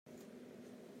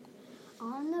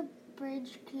On the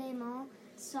bridge, Clément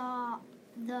saw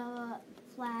the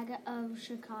flag of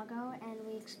Chicago, and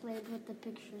we explained what the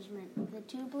pictures meant. The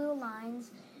 2 blue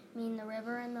lines mean the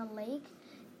river and the lake,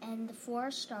 and the 4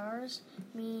 stars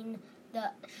mean the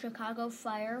Chicago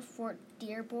Fire, Fort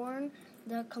Dearborn,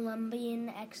 the Columbian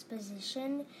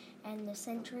Exposition, and the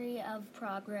Century of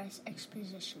Progress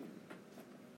Exposition.